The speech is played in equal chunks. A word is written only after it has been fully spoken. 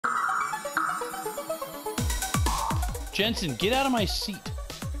Jensen, get out of my seat.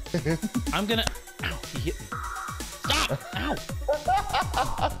 I'm gonna. Ow, he hit me. Stop! Ow!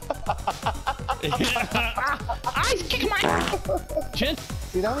 I's kicking my. Jensen.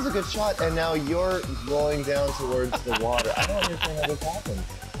 See, that was a good shot, and now you're rolling down towards the water. I don't understand how this happened.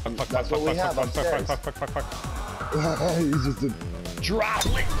 That's what we have upstairs. He's just a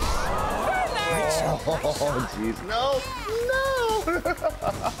Droplet. Oh, jeez. No!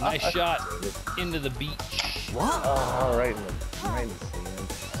 Nice shot into the beach. What? Oh, right in the sand.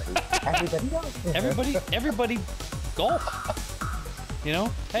 Everybody golf. You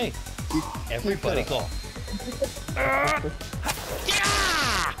know? Hey, everybody golf.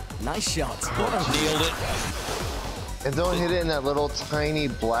 Yeah! Nice shot. Nailed it. And don't hit it in that little tiny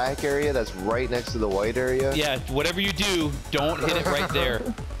black area that's right next to the white area. Yeah, whatever you do, don't hit it right there.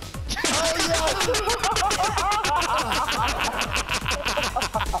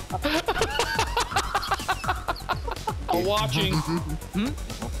 I'm watching.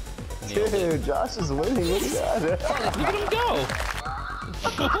 Dude, Josh is winning. Look at that. Look at him go.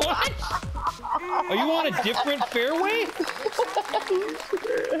 What? Are you on a different fairway?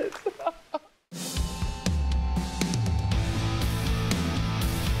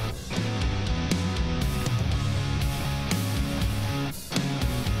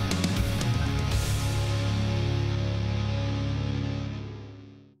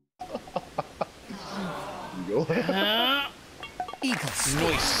 Eagles.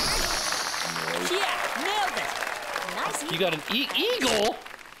 Nice. Yeah, nailed it. Nice. You got an eagle?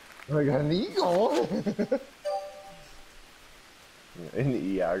 I got an eagle. An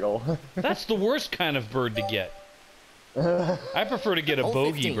eagle. That's the worst kind of bird to get. I prefer to get a Hole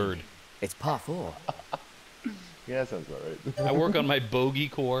bogey 15. bird. It's par 4. Yeah, that sounds about right. I work on my bogey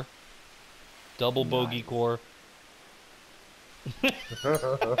core. Double bogey core.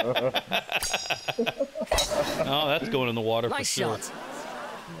 Oh, that's going in the water Nice for sure. shot.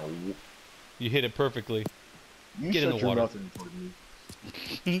 You hit it perfectly. You Get in shut the your water. mouth in front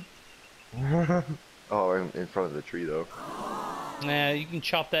of me. Oh, I'm in front of the tree though. Nah, you can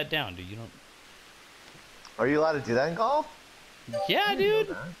chop that down, dude. You don't. Are you allowed to do that in golf? Yeah,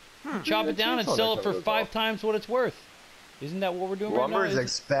 dude. Chop it down and That's sell not it for golf. 5 times what it's worth. Isn't that what we're doing right now? Lumber is Isn't-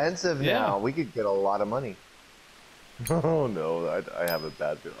 expensive Yeah. now. We could get a lot of money. Oh no, I have a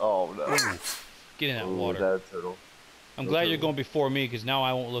bad feeling. Oh no. Get in that Ooh, water. that turtle. I'm glad you're going before me because now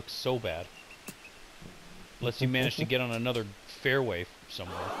I won't look so bad. Unless you manage to get on another fairway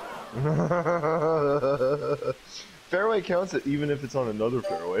somewhere. Fairway counts it even if it's on another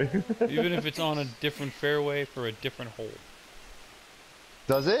fairway. Even if it's on a different fairway for a different hole.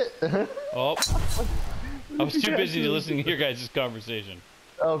 Does it? Oh. I was too busy listening to your guys' conversation.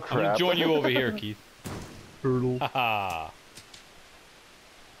 Oh I'm crap. gonna join you over here, Keith. Turtle. Haha.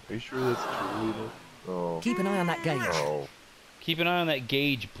 Are you sure that's true? Oh. Keep an eye on that gauge. Oh. Keep an eye on that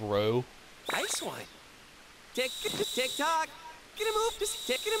gauge, bro. Nice one. Tick tock. Get a move. Just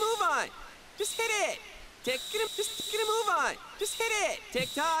get a move on. Just hit it. Just get a move on. Just hit it. Tick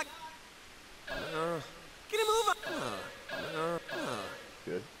tock. Get a move on.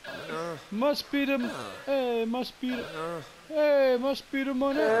 Good. Must be the. Hey, must be the. Hey, must be the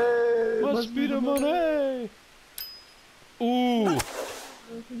money. Must be the money. Ooh.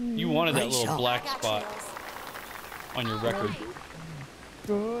 You wanted that Nice little shot. black spot on your record.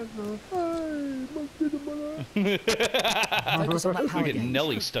 Focus on that power You get gauge.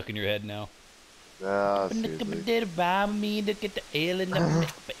 Nelly stuck in your head now. Ah, seriously.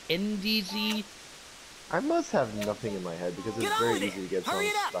 NDZ. I must have nothing in my head because it's Get on very with easy it. to get Hurry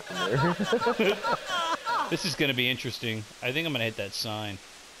someone it up. stuck in there. This is gonna be interesting. I think I'm gonna hit that sign.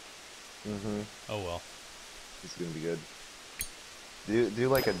 Oh well. It's gonna be good. Do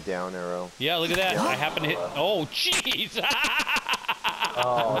like a down arrow. Yeah, look at that. I happen to hit. Oh, jeez.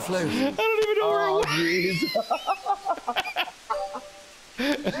 Oh, Flew. I don't even know where it oh, went. jeez.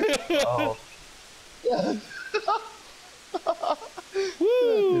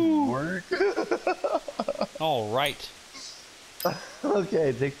 Woo! Work. All right.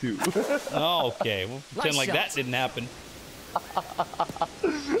 Okay, take 2. Okay, we'll pretend like that shot. didn't happen.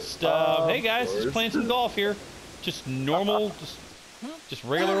 Hey guys, just course. playing some golf here. Just normal, just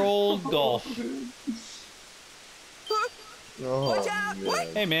regular old golf. Oh, Watch out. man.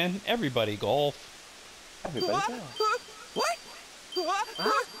 Hey man, everybody golf. Everybody go. What? See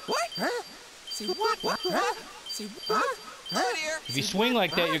what? See what? Out here. If you swing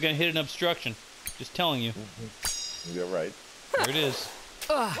like that, you're gonna hit an obstruction. Just telling you. You're right. There it is.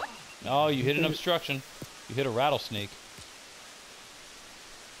 Oh, you hit an obstruction. You hit a rattlesnake.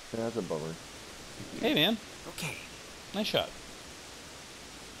 That's a bummer. Hey man, Okay. nice shot.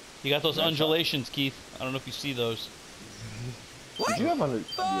 You got those undulations, Keith. I don't know if you see those. Did you have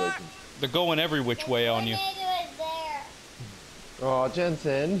undulations? They're going every which way on you. Oh,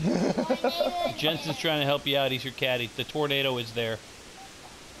 Jensen. Jensen's trying to help you out. He's your caddy. The tornado is there.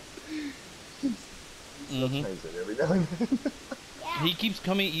 Sometimes it every now and then. He keeps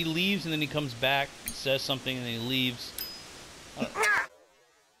coming. He leaves and then he comes back, says something, and then he leaves.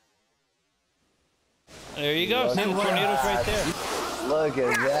 There you go. See, the tornado's right there. Look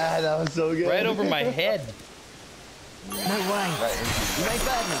at that. That was so good. Right over my head. No way. You made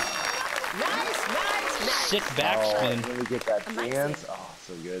birdie. Nice, nice, nice. Sick backspin. Let me get that dance. Oh,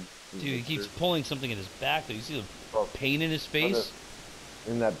 so good. Dude, he keeps pulling something in his back. Though. You see the pain in his face?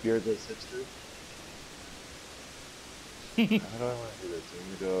 In that beard that sits through. How do I want to do this? I'm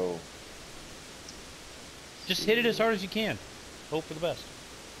gonna go. Just hit it as hard as you can. Hope for the best.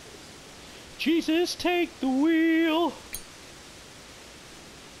 Jesus, take the wheel.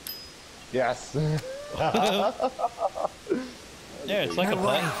 Yes. Yeah, it's like a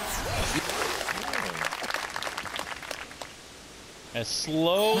putt. As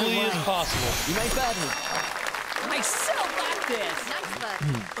slowly as possible. You made birdie. I so like this. Nice butt.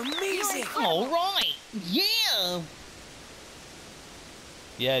 Amazing. All right. Yeah.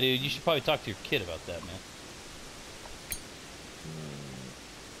 Yeah, dude, you should probably talk to your kid about that, man.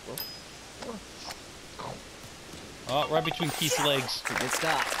 Oh, right between Keith's legs. Good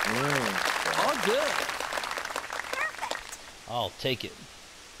start. All good. I'll take it.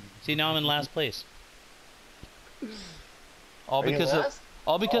 See, now I'm in last place. All Are you because last?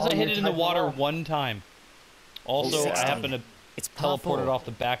 I hit you're it in the tied water up. one time. Also, I happen to It's par teleport it 4. off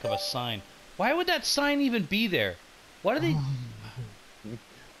the back of a sign. Why would that sign even be there? Why do they?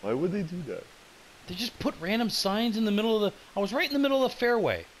 Why would they do that? They just put random signs in the middle of the... I was right in the middle of the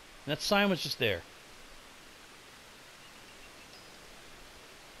fairway. And that sign was just there.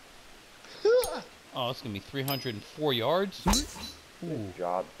 Oh, it's going to be 304 yards? Ooh. Good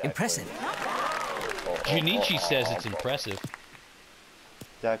job. Declan. Impressive. Junichi says it's impressive.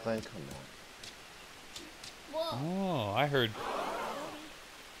 Declan, come on. Oh, I heard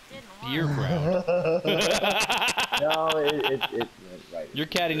beer ground. No, it went right. Your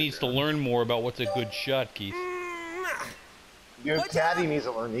caddy needs to learn more about what's a good shot, Keith. Your caddy needs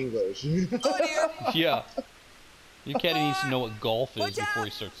to learn English. Yeah. Your caddy needs to know what golf is before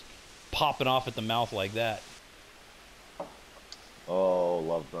he starts popping off at the mouth like that. Oh,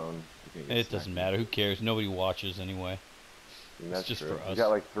 love bone. It doesn't matter. Who cares? Nobody watches anyway. That's just true. for us. We got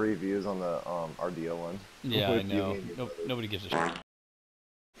like 3 views on the RDO one. Yeah, I With you know. and your brother. Nobody gives a shit.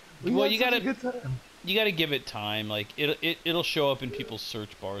 We Well, had you such a gotta- good time. You gotta give it time. Like it'll show up in people's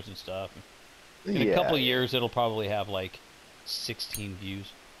search bars and stuff. In a Yeah. couple of years, it'll probably have like 16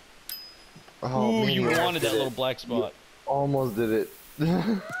 views. Oh, Ooh, man, you almost wanted did that it. little black spot. Almost did it.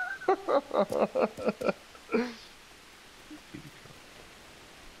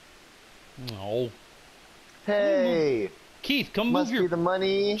 No. Hey, Keith, come must move be your the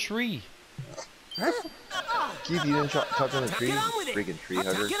money. tree. Keith, you didn't touch on the tree. Get on with it. Freaking tree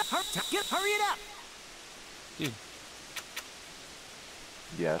hugger. Hurry it up. Dude,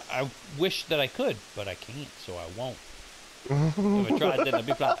 Yes. I wish that I could, but I can't, so I won't. If I tried, then I'd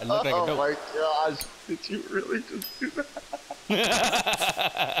be flat. I look like a Oh dope. my gosh! Did you really just do that?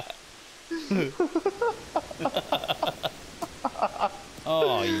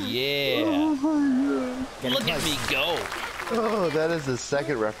 Oh yeah! Look at me go! Oh, that is the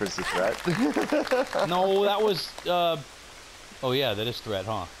second reference to threat. No, that was. Oh yeah, that is threat,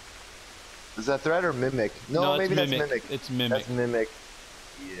 huh? Is that threat or mimic? No, it's maybe mimic. that's mimic. It's mimic. That's mimic.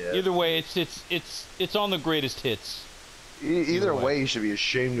 Yeah. Either way, it's on the greatest hits. Either way. way, you should be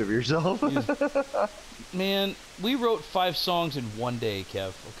ashamed of yourself. Man, we wrote 5 songs in one day,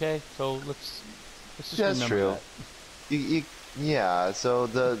 Kev. Okay, so let's just That's remember true. that. Yeah. So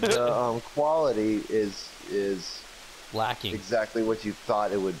the quality is Lacking. exactly what you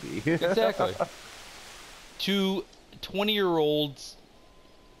thought it would be. Exactly. 2 20-year-olds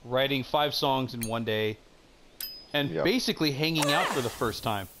writing 5 songs in one day, and Yep. basically hanging out for the first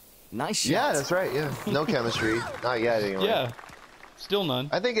time. Nice shot. Yeah, that's right. Yeah, no chemistry, not yet anyway. Yeah, still none.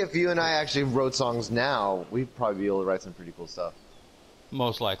 I think if you and I actually wrote songs now, we'd probably be able to write some pretty cool stuff.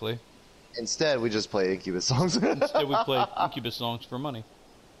 Most likely. Instead, we just play Incubus songs. Instead, we play Incubus songs for money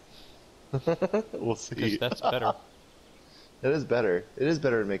We'll because see. that's better. It is better. It is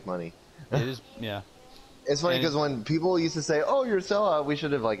better to make money. It is, yeah. It's funny And- because when people used to say, "Oh, you're a sellout," we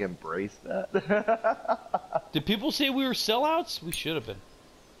should have like embraced that. Did people say we were sellouts? We should have been.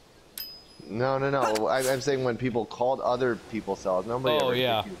 No. I'm saying when people called other people sellouts, nobody Oh, ever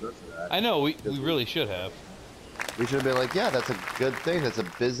yeah. accused us of that. I know we really should have. We should have been like, yeah, that's a good thing. That's a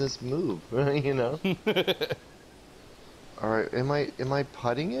business move, you know. All right, am I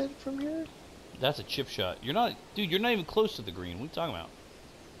putting it from here? That's a chip shot. You're not, dude. You're not even close to the green. What are you talking about?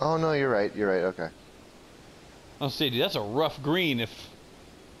 Oh no, you're right. You're right. Okay. I'll say, dude, that's a rough green. If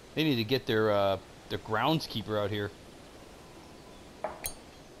they need to get their groundskeeper out here.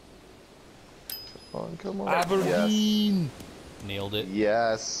 Come on. Aberdeen. Nailed it.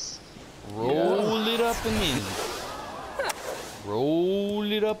 Yes. Roll it up and in. Roll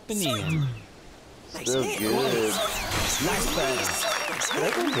it up and in. Still good. Nice birdie. That's a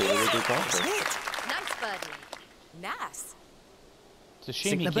really good golfer. Nice hit. Nice birdie. Nice. It's a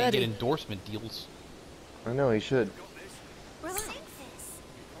shame Sink he the can't get birdie. endorsement deals. I know he should. Relax.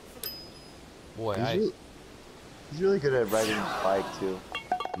 Boy, He's really good at riding his bike too.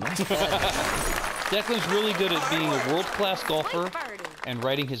 Nice birdie. Declan's really good at being a world-class golfer Nice birdie. and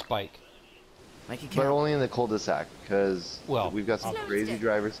riding his bike. Make it But count. only in the cul-de-sac, because Well, we've got some crazy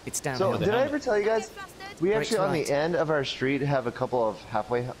drivers. It's down So here. did I ever tell you guys? We Brakes actually on right. the end of our street have a couple of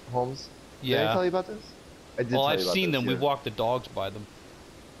halfway homes. Did I Yeah. tell you about this? I did. Well, tell I've you about seen this, them. yeah. We've walked the dogs by them.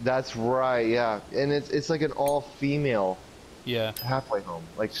 That's right. Yeah, and it's like an all-female Yeah. halfway home,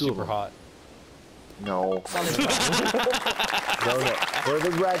 like two of Super them. hot. No. No, no. For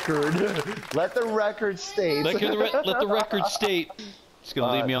the record, let the record state. Let the record state. Just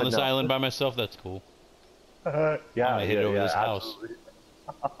gonna leave me on but this no. island by myself. That's cool. Yeah, I'm gonna hit it over this house. absolutely.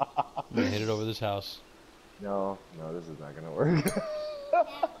 I'm gonna hit it over this house. No, this is not gonna work.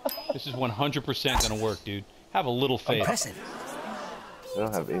 This is 100% gonna work, dude. Have a little faith. Impressive. I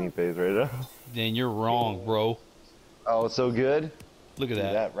don't have any faith right now. Then you're wrong, bro. Oh, so good. Look at Do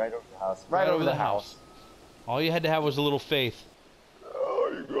that. that right over the house. Right over the house. All you had to have was a little faith.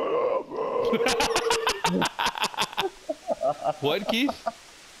 What, Keith?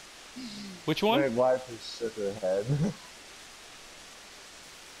 Which My one? wife has shook her head.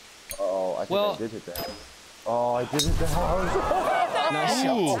 Oh, I think Well- I did hit the house. Oh, I did hit the house. Nice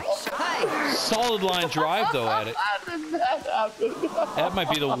shot. Ooh, Hey. solid line drive though at it. How did that happen? That might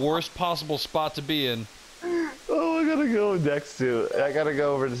be the worst possible spot to be in. Oh, I gotta go next to. I gotta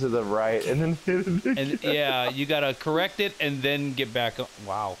go over to the right and then hit it again. And yeah, you gotta correct it and then get back up.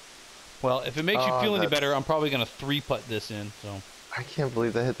 Wow. Well, if it makes you Oh, feel any that's- better, I'm probably gonna 3-putt this in. So I can't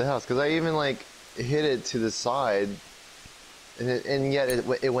believe that hit the house because I even like hit it to the side, and yet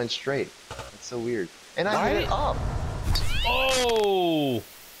it went straight. It's so weird. And I hit it up. oh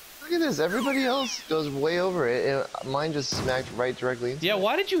Look at this. Everybody else goes way over it, and mine just smacked right directly into yeah, it.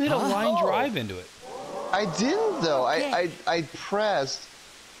 why did you hit a line drive into it? I didn't though. I pressed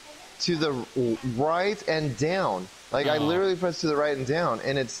to the right and down. Like I Oh. literally pressed to the right and down,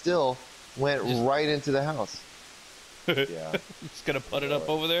 and it still went Just- right into the house. Yeah, It's gonna put it up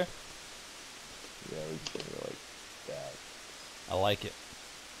over there. yeah, we're just gonna go like that. I like it.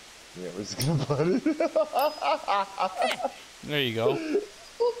 Yeah, we're just gonna put it. There you go.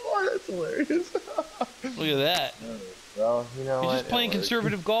 Oh, that's hilarious. Look at that. Well, you know You're what? just playing It worked.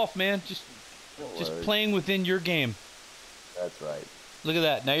 conservative golf, man. Just worked. playing within your game. That's right. Look at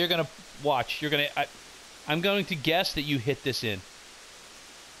that. Now you're gonna watch. I'm going to guess that you hit this in.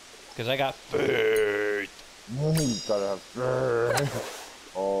 Because I got faith. You gotta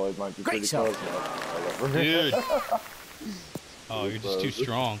have. Oh, it might be Great pretty shot. close now. Whatever. Dude. Oh, you're just too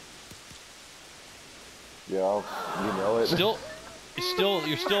strong. Yeah, you know it.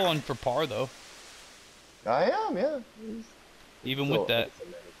 You're still on for par though. I am, yeah. Even Still, with that. it's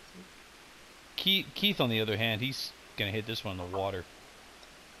amazing. Keith, on the other hand, he's gonna hit this one in the water.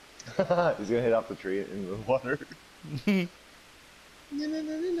 He's gonna hit off the tree into the water.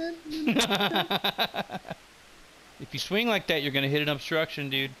 If you swing like that, you're gonna hit an obstruction,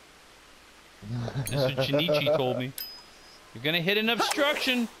 dude. That's what Shinichi told me. You're gonna hit an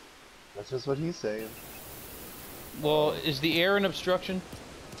obstruction. That's just what he's saying. Well, is the air an obstruction?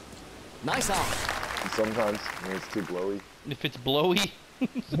 Nice arm. Sometimes when it's too blowy. If it's blowy?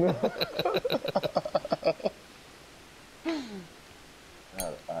 I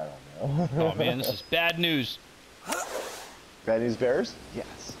don't know. Oh man, this is bad news. Bad news bears?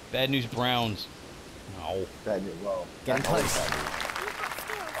 Yes. Bad news Browns. No, Bad news. Well, Getting that's always close. bad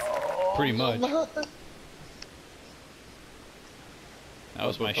news. pretty much. That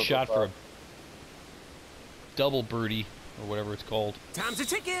was my shot for a double birdie, or whatever it's called. Time's a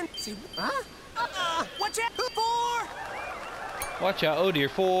ticking. See, huh? Watch out! 4! Watch out, oh dear,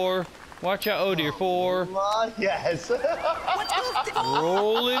 4. Watch out, oh dear, 4. Yes.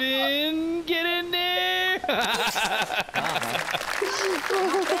 Roll it in, get in there.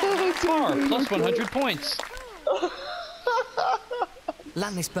 Par, plus 100 points.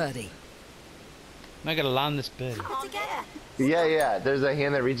 Land this birdie. I gotta line this birdie. All together. Yeah. There's a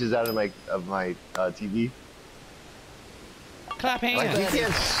hand that reaches out of my TV. Clap Like you hands.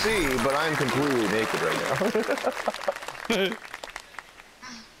 can't see, but I'm completely naked right now.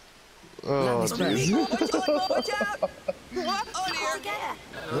 Oh, Birdie. jeez. Watch out! What? Oh All dear!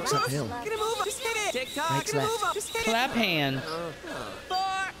 together. Looks uphill. Get a move on. Just hit it. Tick tock. Makes Get a move left. on. Just hit Clap hands. it. 4.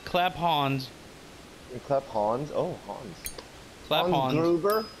 Clap Hans. Clap Hans. Oh, Hans. Clap Hans.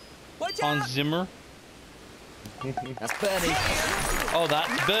 Gruber. Watch Hans out! Zimmer. That's birdie. Oh,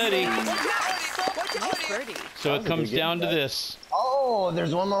 that's birdie. Watch out! Nice birdie. So That it was a comes good down to game, this. Oh,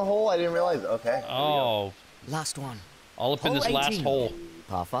 there's one more hole. I didn't realize. Okay. here we go. Oh, Last one. all up in Hole this last 18. hole.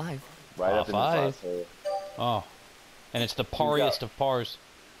 Par 5. Right up in the five. last hole. Oh, and it's the pariest of pars.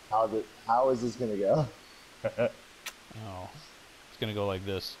 How is this gonna go? Oh, it's gonna go like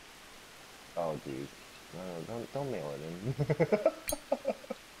this. Oh, geez. No, don't mail it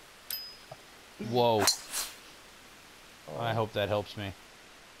in. Whoa. I hope that helps me.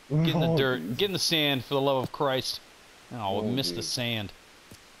 Get in the dirt. Get in the sand, for the love of Christ. Oh, I missed the dude. sand.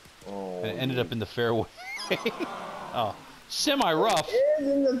 Oh, And it ended up in the fairway. Oh, semi-rough. It's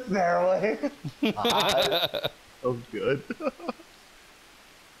in the fairway. So good. Oh,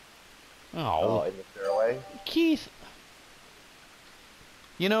 Oh, in the fairway. Keith.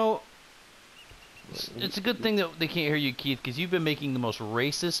 You know, it's a good thing that they can't hear you, Keith, because you've been making the most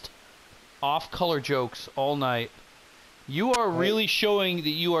racist, off-color jokes all night. You are really showing that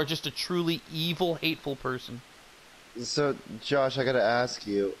you are just a truly evil, hateful person. So, Josh, I gotta ask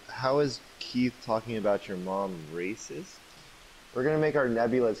you, how is Keith talking about your mom racist? We're gonna make our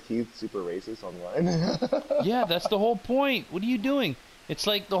nebulous Keith super racist online. Yeah, that's the whole point. What are you doing? It's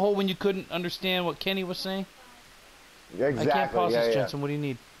like the whole when you couldn't understand what Kenny was saying. Exactly. I can't pause yeah, this, yeah. Jensen. What do you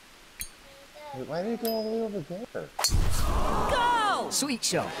need? Wait, why did it go all the way over there? Go! Sweet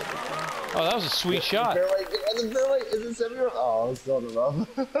shot. Oh, that was a sweet shot. Fairway, get on the fairway. Is it 7 -year? Oh, it's still in the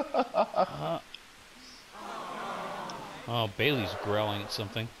rough. Oh, Bailey's growling at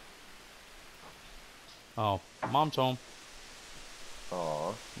something. Oh, Mom's home.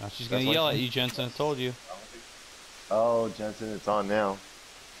 Aw. Now she's gonna That's why yell she- at you, Jensen. I told you. Oh, Jensen, it's on now.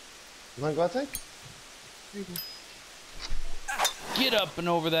 You wanna go outside? Get up and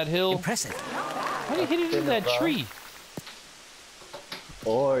over that hill. Impressive. How did he hit into that tree?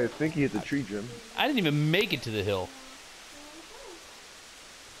 Oh, I think he hit the tree, Jim. I didn't even make it to the hill.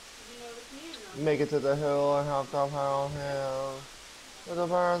 Make it to the hill and hop up on hill. With the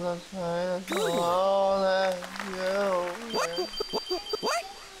birds of spring, all that you. What?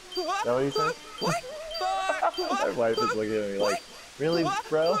 Is that what you said? My wife is looking at me like, really,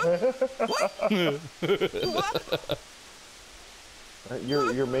 bro?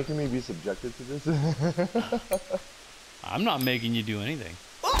 You're making me be subjected to this? I'm not making you do anything.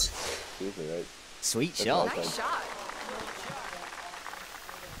 Seriously, right? Sweet That's shot. all. Nice shot.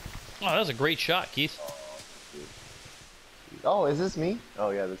 Oh, that was a great shot, Keith. Oh, is this me?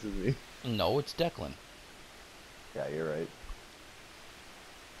 Oh, yeah, this is me. No, it's Declan. Yeah, you're right.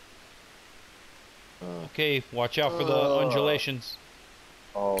 Okay, watch out for the undulations.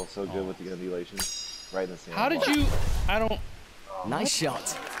 Oh, so good with the undulations. Right in the sand. How did you... I don't... Nice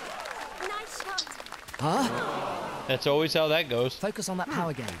shot. Nice shot. Huh? That's always how that goes. Focus on that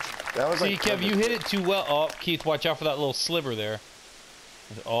power gauge. That was See, like Kev, you hit it too well. Oh, Keith, watch out for that little sliver there.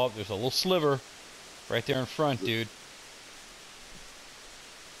 Oh, there's a little sliver right there in front, dude.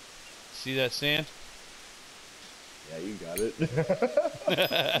 See that sand? Yeah, you got it.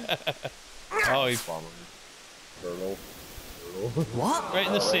 Oh, he Bomber. Turtle. What? right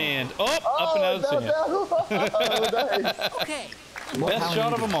in the sand. Oh, up and out of the sand. Nice. Okay, What Best power shot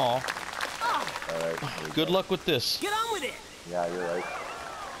you of them all. Alright. Good luck with this. get on with it. Yeah, you're right.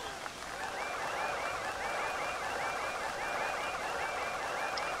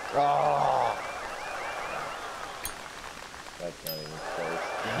 Oh! That's not even close.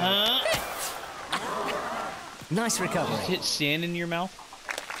 Huh? Nice recovery. Hit sand in your mouth?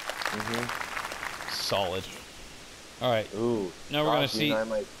 Solid. All right, Ooh. Now we're gonna Josh, see- You and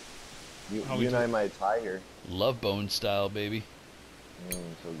I might, How you we and do. I might tie here. love bone style, baby. So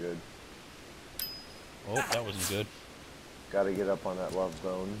good. Oh, that wasn't good. Gotta get up on that love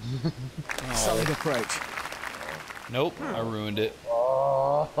bone. Solid approach. Nope, I ruined it.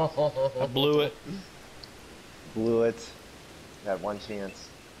 Oh! I blew it. Blew it. Had one chance.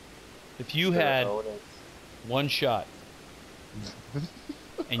 If you had Own it. one shot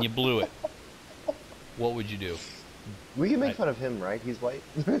and you blew it, what would you do? We can make Right. fun of him, right? He's white.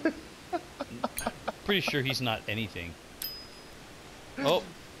 Pretty sure he's not anything. Oh,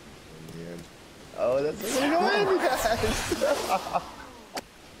 Weird. Oh, that's so good, you guys.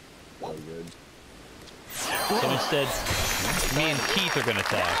 So good. So instead, me and Keith are gonna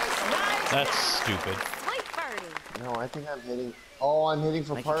tag. That's stupid. Sweet birdie. No, I think I'm hitting. Oh, I'm hitting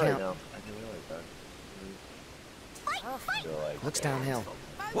for Make par it right count. now. I didn't realize that. Feel like, Looks downhill.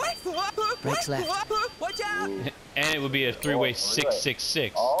 What? Brakes left. Watch out! And it would be a three-way Oh,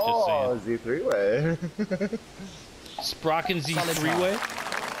 666. oh, Just Z3-way. saying. Sprocken Z Solid three-way.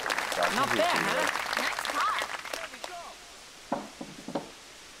 Not bad, huh? Nice car.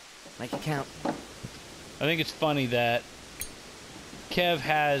 Make it count. I think it's funny that Kev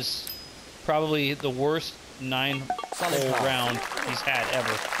has probably the worst 9-hole round he's had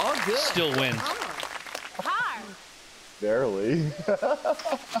ever. All good. Still wins. Par. Barely.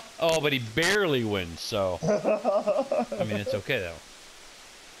 Oh, but he barely wins, so. I mean, it's okay, though.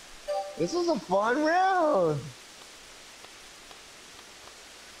 This was a fun round.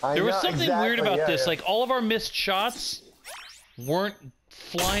 There was something weird about this. Like, all of our missed shots weren't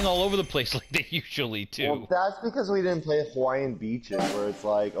flying all over the place like they usually do. Well, that's because we didn't play Hawaiian beaches, where it's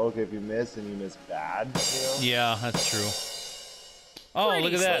like, okay, if you miss and you miss bad, you know? Yeah, that's true. Oh, Pretty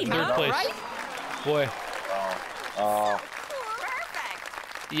look at that. sweet, Third huh? place. Right? Boy. Perfect.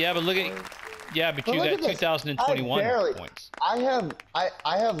 Yeah, but look at... Yeah, but But you look got at this. 2021 I barely- points. I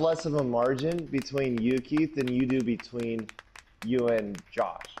have less of a margin between you, Keith, than you do between you and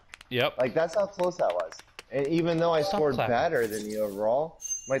Josh. Yep. Like, that's how close that was. And even though I Stop scored clapping. better than you overall,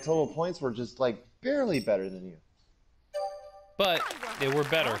 my total points were just, like, barely better than you. But they were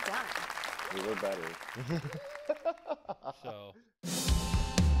better. Well done. We were better. So...